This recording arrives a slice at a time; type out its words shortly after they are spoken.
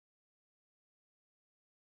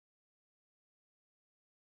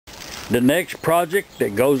The next project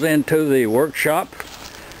that goes into the workshop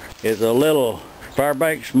is a little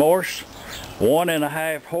Fairbanks-Morse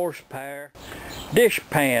 1.5 horsepower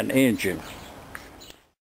dishpan engine.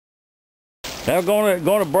 Now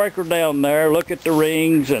gonna break her down there, look at the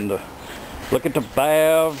rings and look at the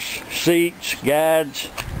valves, seats, guides,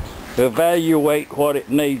 evaluate what it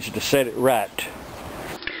needs to set it right.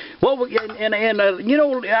 Well, you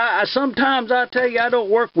know, sometimes I tell you I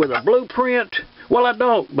don't work with a blueprint. Well, I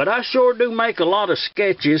don't, but I sure do make a lot of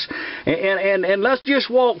sketches, and let's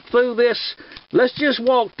just walk through this. Let's just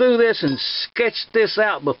walk through this and sketch this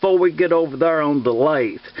out before we get over there on the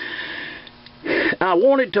lathe. I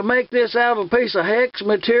wanted to make this out of a piece of hex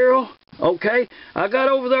material. Okay, I got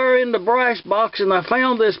over there in the brass box and I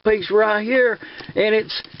found this piece right here, and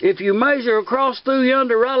it's, if you measure across through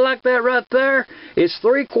yonder right like that right there, it's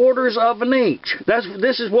 3/4 of an inch.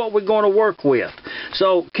 This is what we're going to work with.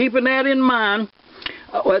 So keeping that in mind,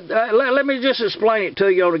 let me just explain it to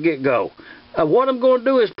you on the get-go. What I'm going to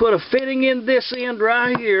do is put a fitting in this end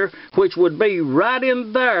right here, which would be right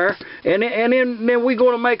in there, and then we're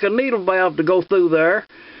going to make a needle valve to go through there.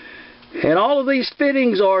 And all of these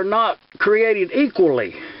fittings are not created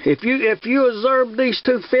equally. If you observe these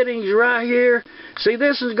two fittings right here, see,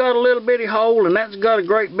 this has got a little bitty hole and that's got a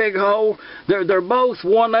great big hole. They're both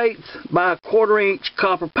 1/8 by 1/4 inch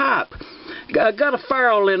copper pipe. Got a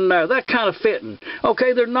ferrule in there, that kind of fitting.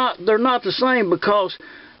 Okay, they're not the same, because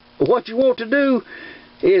what you want to do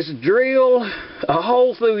is drill a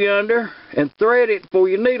hole through yonder and thread it for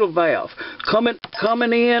your needle valve.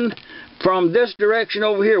 Coming in from this direction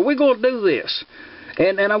over here. We're going to do this.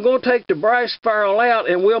 And I'm going to take the brass ferrule out,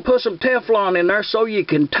 and we'll put some Teflon in there so you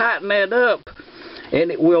can tighten that up.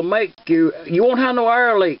 And it will make you won't have no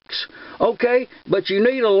air leaks. Okay, but you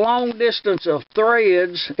need a long distance of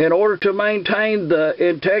threads in order to maintain the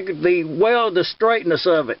integrity, well, the straightness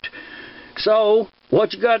of it. So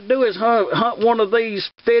what you got to do is hunt one of these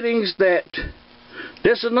fittings that,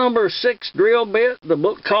 this is number 6 drill bit. The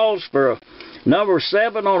book calls for a number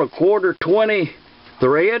 7 on a 1/4 20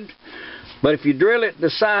 thread. But if you drill it the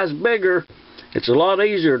size bigger, it's a lot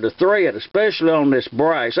easier to thread, especially on this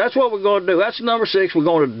brass. That's what we're going to do. That's number 6. We're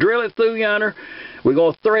going to drill it through yonder. We're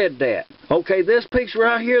going to thread that. Okay, this piece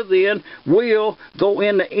right here then will go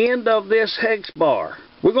in the end of this hex bar.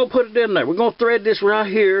 We're going to put it in there. We're going to thread this right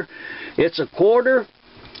here. It's a 1/4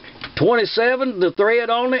 27, the thread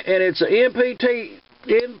on it, and it's an NPT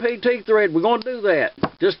thread. We're going to do that.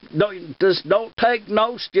 Just don't take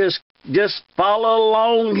notes. Just follow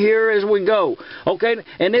along here as we go. Okay,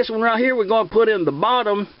 and this one right here we're going to put in the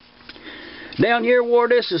bottom. Down here where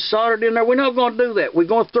this is soldered in there, we're not going to do that. We're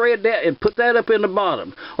going to thread that and put that up in the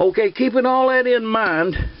bottom. Okay, keeping all that in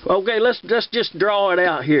mind, okay, let's just draw it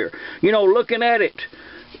out here. You know, looking at it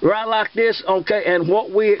right like this, okay, and what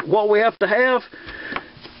we have to have.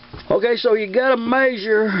 Okay, so you got to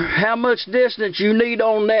measure how much distance you need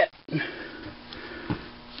on that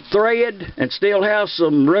thread and still have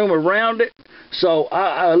some room around it. So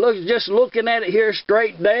just looking at it here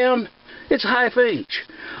straight down, it's 1/2 inch.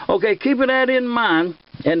 Okay, keeping that in mind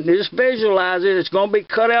and just visualize it. It's going to be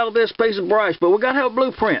cut out of this piece of brass, but we got to have a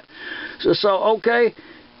blueprint. So okay,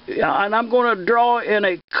 and I'm going to draw in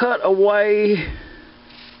a cutaway,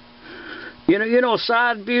 you know,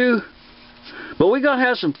 side view. But we got to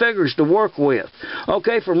have some figures to work with.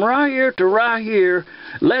 Okay, from right here to right here,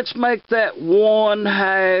 let's make that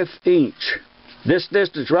 1/2 inch. This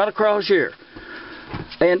distance right across here.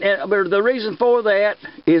 And but the reason for that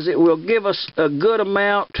is it will give us a good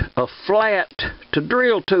amount of flat to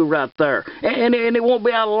drill to right there. And it won't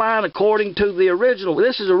be out of line according to the original.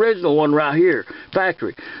 This is the original one right here,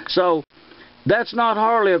 factory. So that's not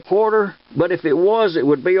hardly a 1/4, but if it was, it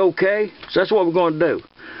would be okay. So that's what we're going to do.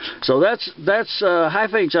 So that's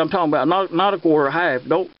 1/2 inch I'm talking about, not a 1/4, 1/2.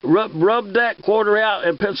 Don't rub that 1/4 out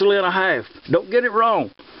and pencil in 1/2. Don't get it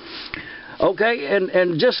wrong. Okay,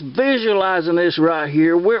 and just visualizing this right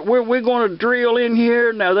here, we're going to drill in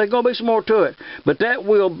here. Now there's going to be some more to it, but that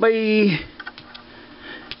will be,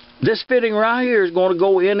 this fitting right here is going to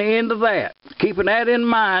go in the end of that. Keeping that in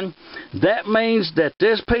mind, that means that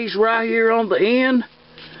this piece right here on the end,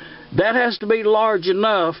 that has to be large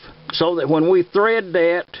enough so that when we thread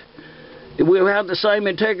that, we'll have the same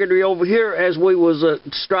integrity over here as we was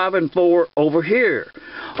striving for over here.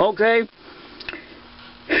 Okay,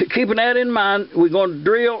 keeping that in mind, we're going to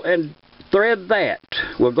drill and thread that.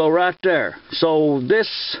 We'll go right there. So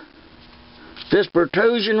this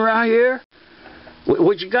protrusion right here,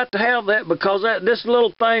 which you got to have that because this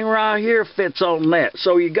little thing right here fits on that.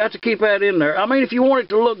 So you got to keep that in there. I mean, if you want it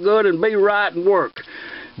to look good and be right and work,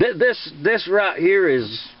 this right here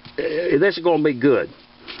is going to be good.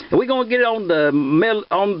 And we're going to get it on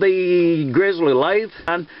the grizzly lathe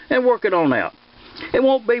and work it on out. It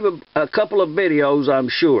won't be a couple of videos, I'm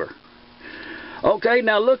sure. Okay,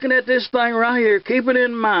 now looking at this thing right here, keep it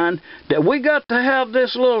in mind that we got to have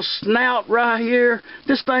this little snout right here.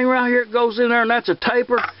 This thing right here goes in there, and that's a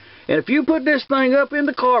taper. And if you put this thing up in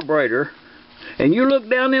the carburetor, and you look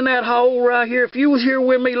down in that hole right here, if you was here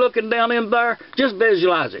with me looking down in there, just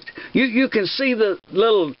visualize it. You can see the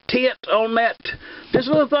little tit on that. This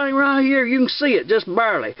little thing right here, you can see it just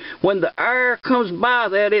barely. When the air comes by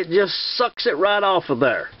that, it just sucks it right off of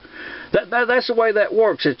there. That's the way that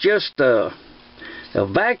works. It's just a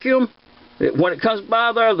vacuum. When it comes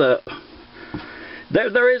by there,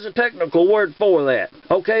 there is a technical word for that.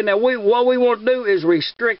 Okay, now what we want to do is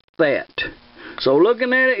restrict that. So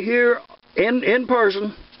looking at it here in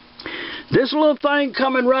person, this little thing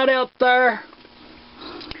coming right out there,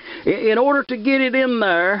 in order to get it in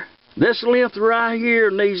there, this length right here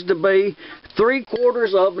needs to be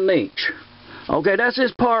 3/4 of an inch. Okay, that's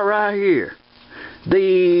this part right here.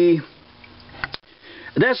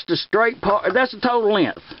 That's the straight part. That's the total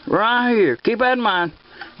length right here. Keep that in mind.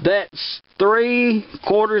 That's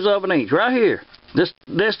 3/4 of an inch right here. This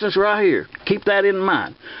distance right here. Keep that in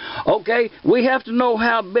mind. Okay, we have to know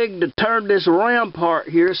how big to turn this round part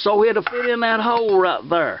here so it'll fit in that hole right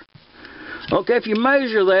there. Okay, if you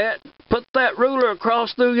measure that, put that ruler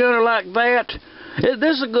across through yonder like that.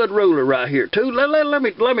 This is a good ruler right here too. Let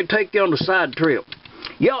me take you on the side trip.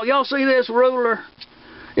 Y'all see this ruler?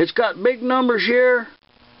 It's got big numbers here.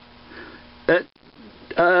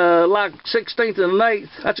 Like 16th and an 8th.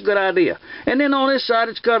 That's a good idea. And then on this side,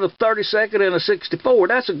 it's got a 32nd and a 64.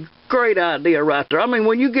 That's a great idea right there. I mean,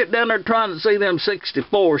 when you get down there trying to see them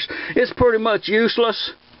 64s, it's pretty much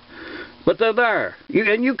useless. But they're there.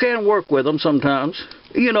 And you can work with them sometimes,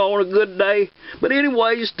 you know, on a good day. But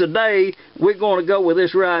anyways, today, we're going to go with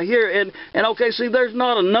this right here. And okay, see, there's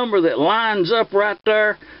not a number that lines up right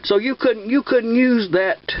there. So you couldn't use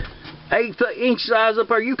that 1/8 inch size up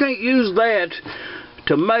there. You can't use that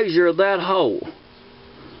to measure that hole.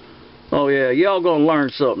 Oh yeah, y'all gonna learn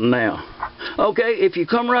something now. Okay, if you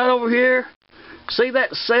come right over here, see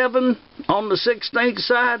that 7 on the 16th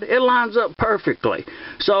side? It lines up perfectly.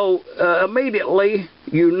 So immediately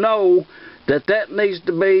you know that needs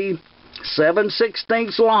to be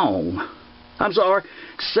 7/16 long. I'm sorry,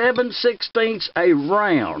 7/16 a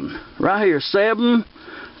round. Right here, 7.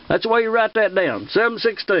 That's the way you write that down.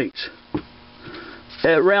 7/16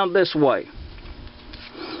 round this way.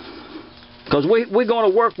 Because we're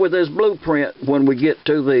going to work with this blueprint when we get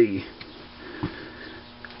over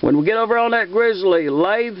on that grizzly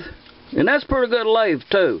lathe, and that's pretty good lathe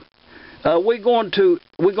too. We're going to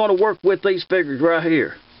work with these figures right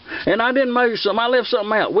here. And I didn't measure something. I left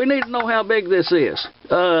something out. We need to know how big this is.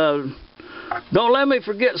 Don't let me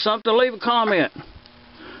forget something. Leave a comment.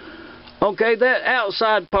 Okay, that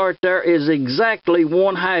outside part there is exactly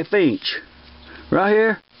 1/2 inch. Right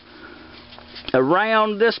here.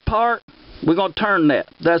 Around this part, we're going to turn that.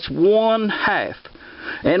 That's 1/2.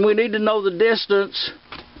 And we need to know the distance.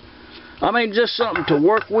 I mean, just something to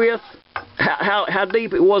work with. How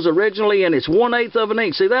deep it was originally, and it's 1/8 of an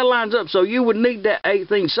inch. See, that lines up, so you would need that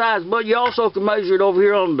 1/8 inch size, but you also can measure it over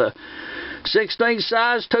here on the 16th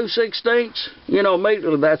size, 2/16. You know,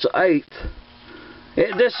 immediately that's an 1/8.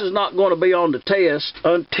 This is not going to be on the test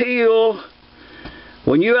until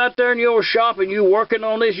when you're out there in your shop and you're working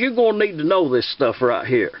on this. You're going to need to know this stuff right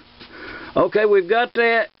here. Okay, we've got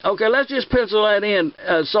that. Okay, let's just pencil that in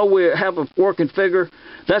so we have a working figure.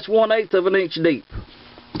 That's 1/8 of an inch deep.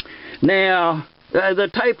 Now, the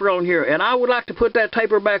taper on here, and I would like to put that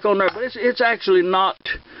taper back on there, but it's actually not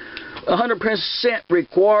 100%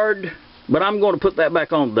 required, but I'm going to put that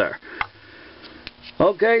back on there.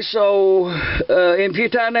 Okay, so if you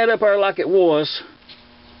tighten that up there like it was,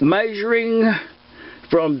 measuring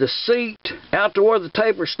from the seat out to where the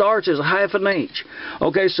taper starts is 1/2 inch.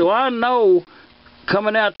 Okay, so I know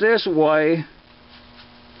coming out this way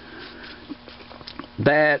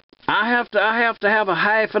that I have to have a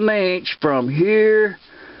 1/2 inch from here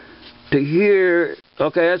to here.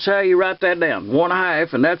 Okay, that's how you write that down.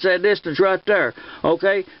 1/2, and that's that distance right there.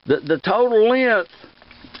 Okay, the total length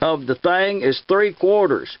of the thing is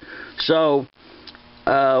 3/4. So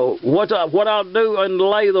what I'll do in the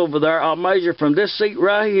lathe over there, I'll measure from this seat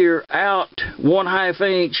right here out 1/2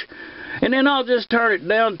 inch, and then I'll just turn it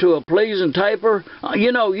down to a pleasing taper.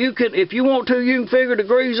 You know, you can, if you want to, you can figure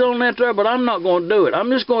degrees on that there, but I'm not going to do it. I'm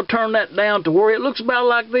just going to turn that down to where it looks about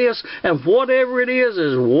like this, and whatever it is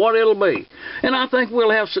what it'll be. And I think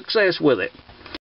we'll have success with it.